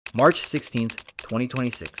March 16th,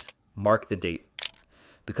 2026. Mark the date.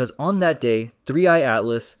 Because on that day,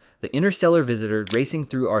 3IATLAS, the interstellar visitor racing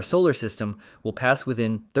through our solar system, will pass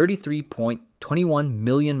within 33.21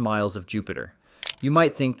 million miles of Jupiter. You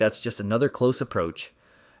might think that's just another close approach,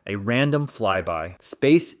 a random flyby.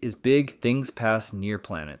 Space is big, things pass near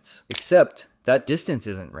planets. Except that distance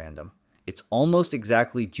isn't random. It's almost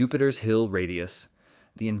exactly Jupiter's Hill radius,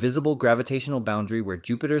 the invisible gravitational boundary where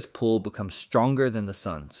Jupiter's pull becomes stronger than the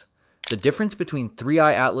Sun's. The difference between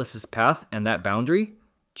 3IATLAS's path and that boundary?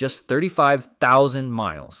 Just 35,000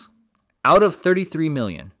 miles. Out of 33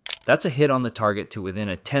 million, that's a hit on the target to within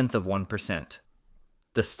 0.1%.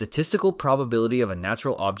 The statistical probability of a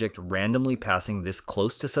natural object randomly passing this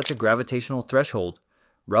close to such a gravitational threshold,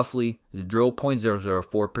 roughly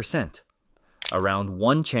 0.004%. Around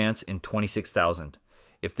 1 chance in 26,000.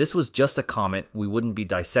 If this was just a comet, we wouldn't be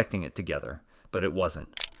dissecting it together, but it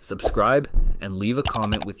wasn't. Subscribe and leave a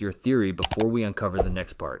comment with your theory before we uncover the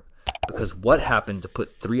next part. Because what happened to put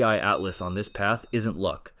 3IATLAS on this path isn't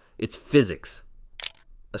luck, it's physics.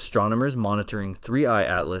 Astronomers monitoring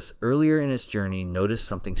 3IATLAS earlier in its journey noticed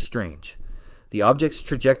something strange. The object's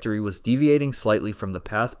trajectory was deviating slightly from the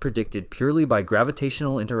path predicted purely by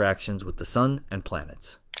gravitational interactions with the Sun and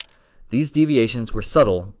planets. These deviations were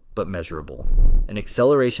subtle but measurable. An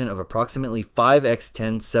acceleration of approximately 5 ×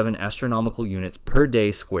 10⁷ astronomical units per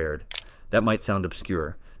day squared. That might sound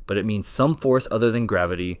obscure, but it means some force other than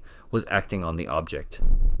gravity was acting on the object,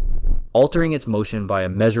 altering its motion by a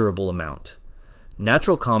measurable amount.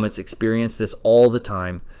 Natural comets experience this all the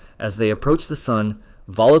time. As they approach the Sun,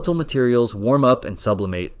 volatile materials warm up and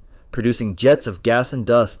sublimate, producing jets of gas and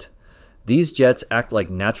dust. These jets act like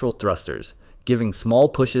natural thrusters, giving small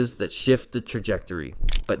pushes that shift the trajectory.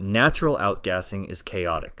 But natural outgassing is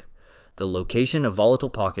chaotic. The location of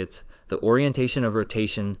volatile pockets, the orientation of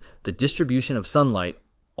rotation, the distribution of sunlight,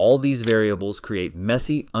 all these variables create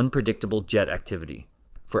messy, unpredictable jet activity.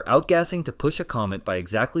 For outgassing to push a comet by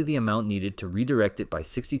exactly the amount needed to redirect it by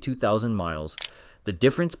 62,000 miles, the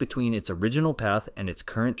difference between its original path and its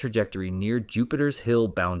current trajectory near Jupiter's Hill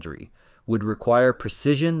boundary would require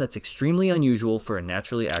precision that's extremely unusual for a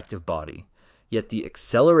naturally active body. Yet the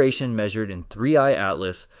acceleration measured in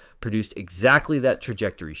 3IATLAS produced exactly that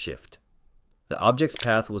trajectory shift. The object's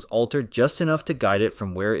path was altered just enough to guide it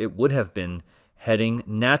from where it would have been, heading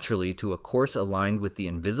naturally to a course aligned with the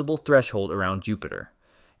invisible threshold around Jupiter.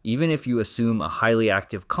 Even if you assume a highly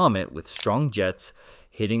active comet with strong jets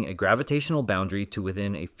hitting a gravitational boundary to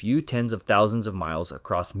within a few tens of thousands of miles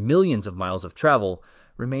across millions of miles of travel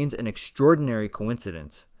remains an extraordinary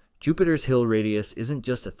coincidence. Jupiter's Hill radius isn't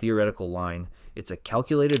just a theoretical line, it's a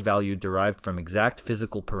calculated value derived from exact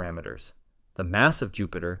physical parameters. The mass of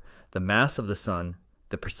Jupiter, the mass of the Sun,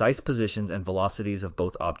 the precise positions and velocities of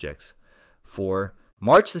both objects. For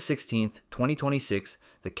March the 16th, 2026,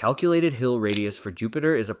 the calculated Hill radius for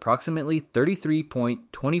Jupiter is approximately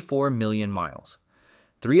 33.24 million miles.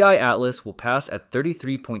 3IATLAS will pass at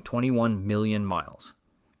 33.21 million miles.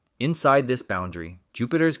 Inside this boundary,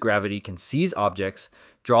 Jupiter's gravity can seize objects,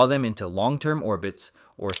 draw them into long-term orbits,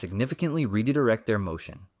 or significantly redirect their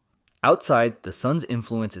motion. Outside, the Sun's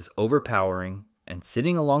influence is overpowering, and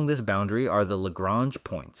sitting along this boundary are the Lagrange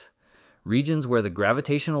points, regions where the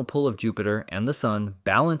gravitational pull of Jupiter and the Sun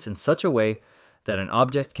balance in such a way that an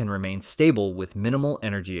object can remain stable with minimal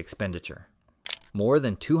energy expenditure. More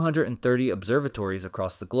than 230 observatories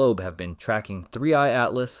across the globe have been tracking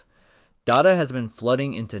 3IATLAS. Data has been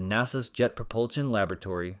flooding into NASA's Jet Propulsion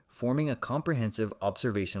Laboratory, forming a comprehensive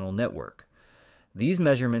observational network. These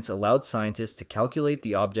measurements allowed scientists to calculate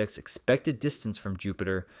the object's expected distance from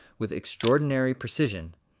Jupiter with extraordinary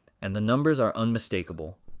precision, and the numbers are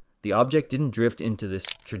unmistakable. The object didn't drift into this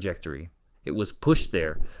trajectory. It was pushed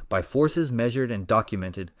there by forces measured and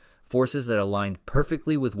documented, forces that aligned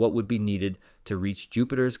perfectly with what would be needed to reach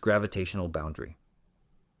Jupiter's gravitational boundary.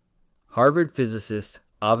 Harvard physicist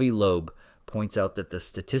Avi Loeb points out that the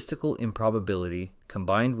statistical improbability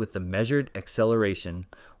combined with the measured acceleration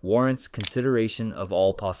warrants consideration of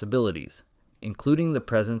all possibilities, including the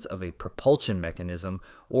presence of a propulsion mechanism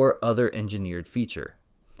or other engineered feature.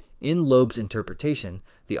 In Loeb's interpretation,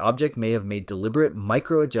 the object may have made deliberate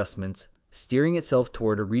micro-adjustments, steering itself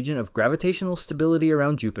toward a region of gravitational stability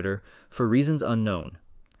around Jupiter for reasons unknown.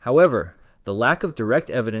 However, the lack of direct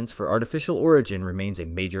evidence for artificial origin remains a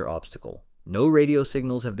major obstacle. No radio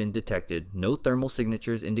signals have been detected, no thermal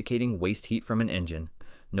signatures indicating waste heat from an engine,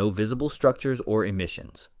 no visible structures or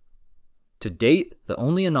emissions. To date, the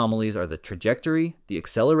only anomalies are the trajectory, the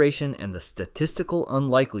acceleration, and the statistical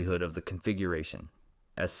unlikelihood of the configuration.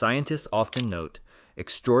 As scientists often note,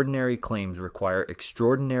 extraordinary claims require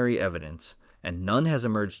extraordinary evidence, and none has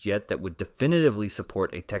emerged yet that would definitively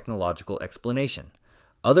support a technological explanation.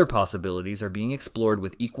 Other possibilities are being explored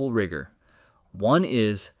with equal rigor. One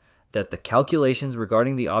is that the calculations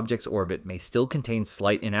regarding the object's orbit may still contain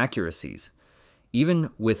slight inaccuracies. Even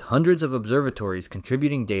with hundreds of observatories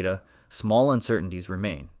contributing data, small uncertainties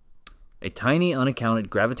remain. A tiny unaccounted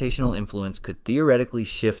gravitational influence could theoretically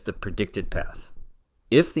shift the predicted path.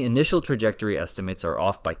 If the initial trajectory estimates are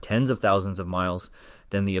off by tens of thousands of miles,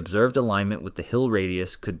 then the observed alignment with the hill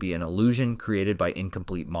radius could be an illusion created by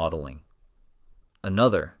incomplete modeling.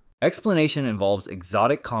 Another explanation involves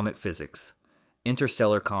exotic comet physics.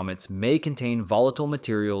 Interstellar comets may contain volatile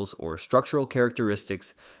materials or structural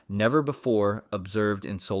characteristics never before observed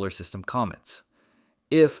in solar system comets.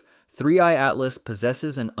 If 3IATLAS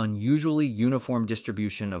possesses an unusually uniform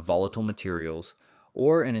distribution of volatile materials,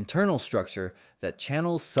 or an internal structure that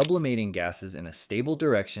channels sublimating gases in a stable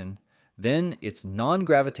direction, then its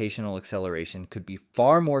non-gravitational acceleration could be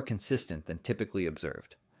far more consistent than typically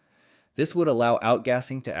observed. This would allow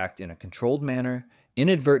outgassing to act in a controlled manner,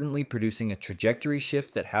 inadvertently producing a trajectory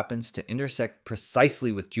shift that happens to intersect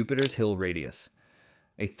precisely with Jupiter's hill radius.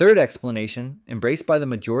 A third explanation, embraced by the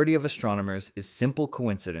majority of astronomers, is simple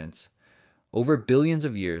coincidence. Over billions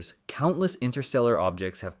of years, countless interstellar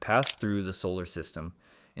objects have passed through the solar system.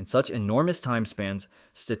 In such enormous time spans,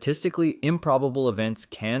 statistically improbable events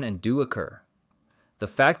can and do occur. The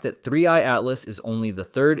fact that 3IATLAS is only the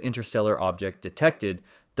third interstellar object detected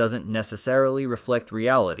doesn't necessarily reflect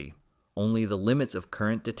reality, only the limits of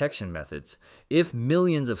current detection methods. If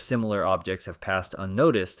millions of similar objects have passed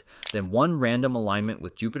unnoticed, then one random alignment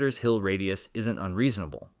with Jupiter's hill radius isn't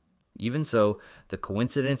unreasonable. Even so, the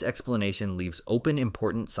coincidence explanation leaves open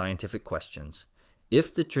important scientific questions.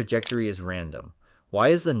 If the trajectory is random, why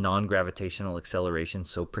is the non-gravitational acceleration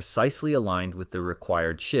so precisely aligned with the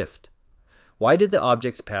required shift? Why did the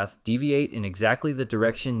object's path deviate in exactly the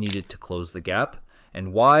direction needed to close the gap?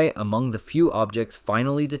 And why, among the few objects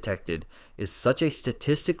finally detected, is such a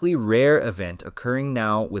statistically rare event occurring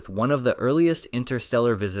now with one of the earliest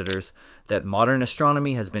interstellar visitors that modern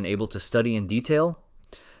astronomy has been able to study in detail?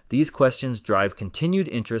 These questions drive continued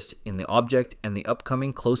interest in the object and the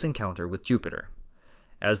upcoming close encounter with Jupiter.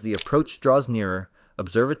 As the approach draws nearer,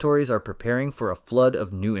 observatories are preparing for a flood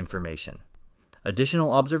of new information.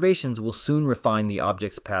 Additional observations will soon refine the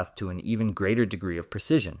object's path to an even greater degree of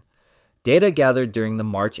precision. Data gathered during the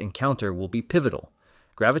March encounter will be pivotal.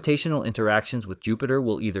 Gravitational interactions with Jupiter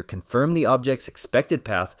will either confirm the object's expected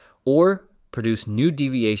path or produce new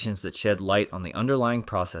deviations that shed light on the underlying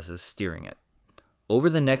processes steering it. Over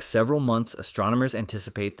the next several months, astronomers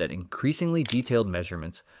anticipate that increasingly detailed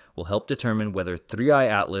measurements will help determine whether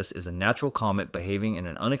 3IATLAS is a natural comet behaving in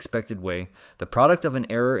an unexpected way, the product of an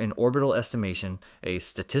error in orbital estimation, a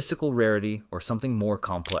statistical rarity, or something more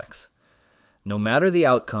complex. No matter the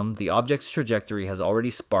outcome, the object's trajectory has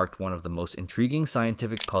already sparked one of the most intriguing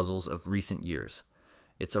scientific puzzles of recent years.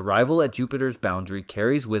 Its arrival at Jupiter's boundary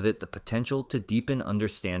carries with it the potential to deepen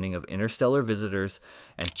understanding of interstellar visitors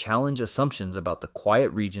and challenge assumptions about the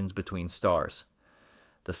quiet regions between stars.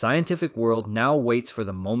 The scientific world now waits for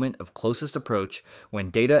the moment of closest approach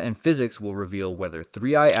when data and physics will reveal whether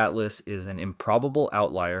 3IATLAS is an improbable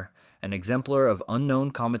outlier, an exemplar of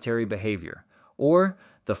unknown cometary behavior, or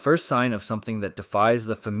the first sign of something that defies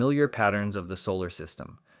the familiar patterns of the solar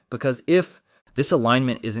system. Because if this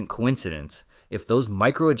alignment isn't coincidence, if those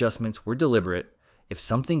micro-adjustments were deliberate, if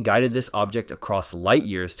something guided this object across light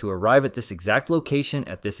years to arrive at this exact location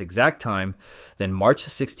at this exact time, then March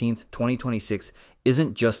 16th, 2026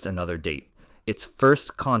 isn't just another date. It's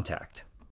first contact.